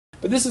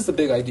But this is the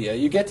big idea.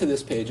 You get to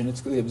this page, and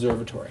it's the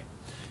observatory.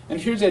 And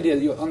here's the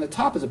idea. On the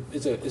top is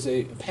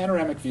a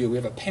panoramic view. We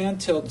have a pan,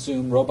 tilt,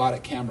 zoom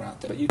robotic camera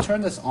out there. But you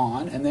turn this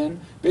on, and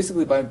then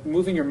basically by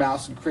moving your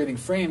mouse and creating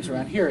frames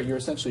around here, you're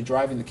essentially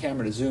driving the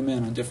camera to zoom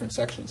in on different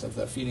sections of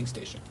the feeding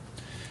station.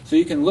 So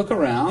you can look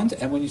around,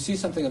 and when you see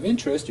something of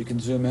interest, you can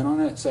zoom in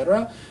on it,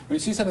 etc. When you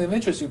see something of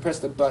interest, you press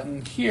the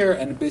button here,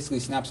 and it basically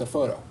snaps a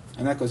photo.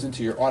 And that goes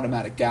into your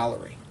automatic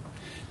gallery.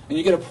 And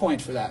you get a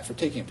point for that, for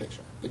taking a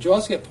picture. But you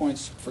also get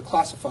points for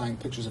classifying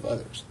pictures of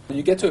others. When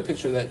you get to a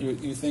picture that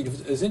you think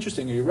is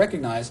interesting or you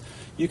recognize,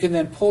 you can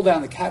then pull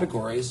down the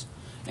categories,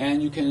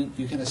 and you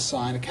can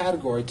assign a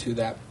category to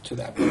that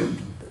bird.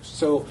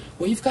 So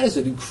what you've got is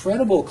an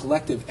incredible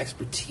collective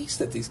expertise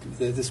that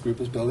this group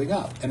is building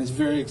up, and it's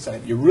very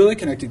exciting. You're really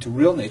connecting to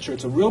real nature.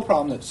 It's a real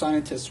problem that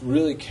scientists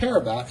really care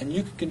about, and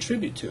you can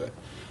contribute to it.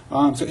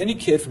 So any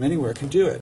kid from anywhere can do it.